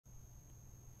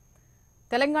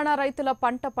తెలంగాణ రైతుల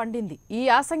పంట పండింది. ఈ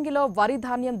యాసంగిలో వరి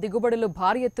ధాన్యం దిగుబడులు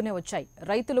భారీ ఎత్తునే వచ్చాయి.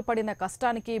 రైతులు పడిన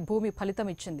కష్టానికి భూమి ఫలితం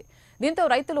ఇచ్చింది. దీంతో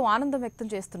రైతులు ఆనందం వ్యక్తం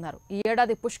చేస్తున్నారు. ఈ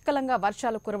ఏడాది పుష్కలంగా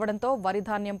వర్షాలు కురవడంతో వరి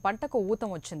ధాన్యం పంటకు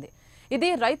ఊతం వచ్చింది.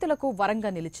 ఇది రైతులకు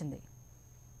వరంగా నిలిచింది.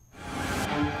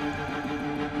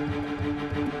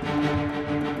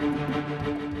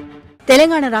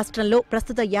 తెలంగాణ రాష్ట్రంలో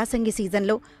ప్రస్తుత యాసంగి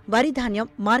సీజన్లో వరి ధాన్యం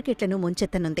మార్కెట్లను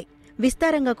ముంచెత్తనుంది.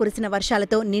 విస్తారంగా కురిసిన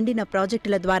వర్షాలతో నిండిన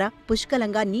ప్రాజెక్టుల ద్వారా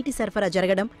పుష్కలంగా నీటి సరఫరా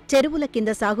జరగడం, చెరువుల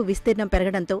కింద సాగు విస్తీర్ణం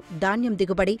పెరగడంతో ధాన్యం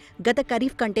దిగుబడి గత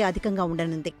ఖరీఫ్ కంటే అధికంగా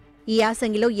ఉండనుంది. ఈ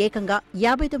యాసంగిలో ఏకంగా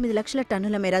 59 లక్షల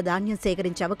టన్నుల మేర ధాన్యం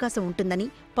సేకరించే అవకాశం ఉంటుందని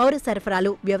పౌర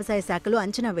సరఫరాలు, వ్యవసాయ శాఖలు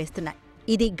అంచనా వేస్తున్నాయి.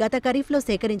 ఇది గత ఖరీఫ్లో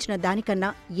సేకరించిన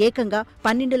దానికన్నా ఏకంగా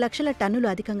 12 లక్షల టన్నులు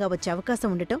అధికంగా వచ్చే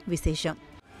అవకాశం ఉండటం విశేషం.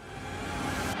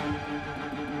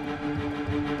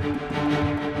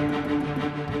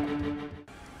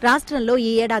 రాష్ట్రంలో ఈ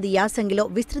ఏడాది యాసంగిలో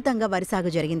విస్తృతంగా వరి సాగు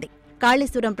జరిగింది.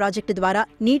 కాళేశ్వరం ప్రాజెక్టు ద్వారా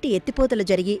నీటి ఎత్తిపోతలు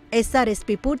జరిగి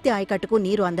ఎస్ఆర్ఎస్పీ పూర్తి ఆయకట్టుకు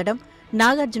నీరు అందడం,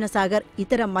 నాగార్జున సాగర్,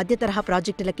 ఇతర మధ్యతరహా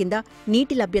ప్రాజెక్టుల కింద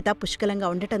నీటి లభ్యత పుష్కలంగా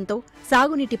ఉండటంతో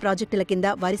సాగునీటి ప్రాజెక్టుల కింద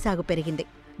వరి సాగు పెరిగింది.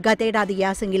 గతేడాది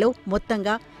యాసంగిలో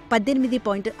మొత్తంగా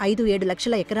 18.57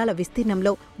 లక్షల ఎకరాల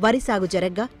విస్తీర్ణంలో వరి సాగు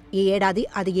జరగ్గా ఈ ఏడాది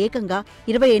అది ఏకంగా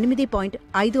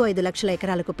 28.55 లక్షల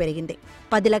ఎకరాలకు పెరిగింది.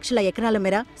 10 లక్షల ఎకరాల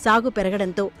మేర సాగు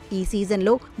పెరగడంతో ఈ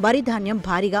సీజన్లో వరి ధాన్యం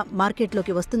భారీగా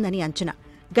మార్కెట్లోకి వస్తుందని అంచనా.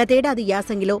 గతేడాది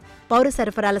యాసంగిలో పౌర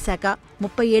సరఫరాల శాఖ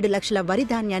 37 లక్షల వరి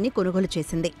ధాన్యాన్ని కొనుగోలు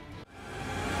చేసింది.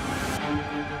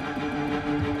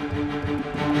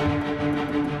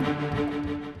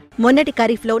 మొన్నటి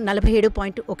ఖరీఫ్లో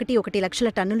 47.11 లక్షల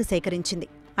టన్నులు సేకరించింది.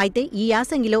 అయితే ఈ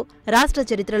యాసంగిలో రాష్ట్ర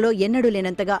చరిత్రలో ఎన్నడూ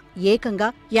లేనంతగా ఏకంగా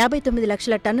 59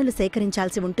 లక్షల టన్నులు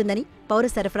సేకరించాల్సి ఉంటుందని పౌర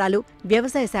సరఫరాలు,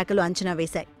 వ్యవసాయ శాఖలు అంచనా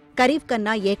వేశాయి. ఖరీఫ్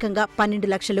కన్నా ఏకంగా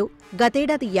 12 లక్షలు,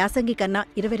 గతేడాది యాసంగి కన్నా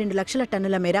 22 లక్షల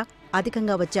టన్నుల మేర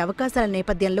అధికంగా వచ్చే అవకాశాల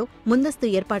నేపథ్యంలో ముందస్తు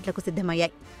ఏర్పాట్లకు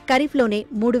సిద్ధమయ్యాయి. ఖరీఫ్లోనే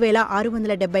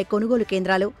 3670 కొనుగోలు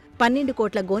కేంద్రాలు, 12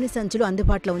 కోట్ల గోనె సంచులు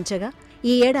అందుబాటులో ఉంచగా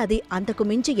ఈ ఏడాది అంతకు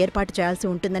మించి ఏర్పాటు చేయాల్సి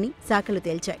ఉంటుందని శాఖలు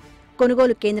తేల్చాయి.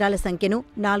 కొనుగోలు కేంద్రాల సంఖ్యను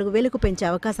 4000కు పెంచే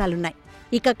అవకాశాలున్నాయి.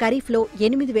 ఇక ఖరీఫ్లో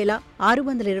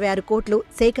 8626 కోట్లు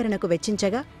సేకరణకు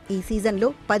వెచ్చించగా ఈ సీజన్లో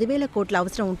 10,000 కోట్ల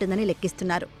అవసరం ఉంటుందని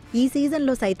లెక్కిస్తున్నారు. ఈ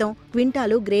సీజన్లో సైతం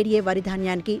క్వింటాలు గ్రేడ్ ఏ వరి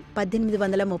ధాన్యానికి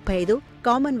 1835,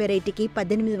 కామన్ వెరైటీకి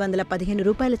 1815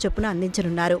 రూపాయల చొప్పున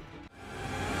అందించనున్నారు.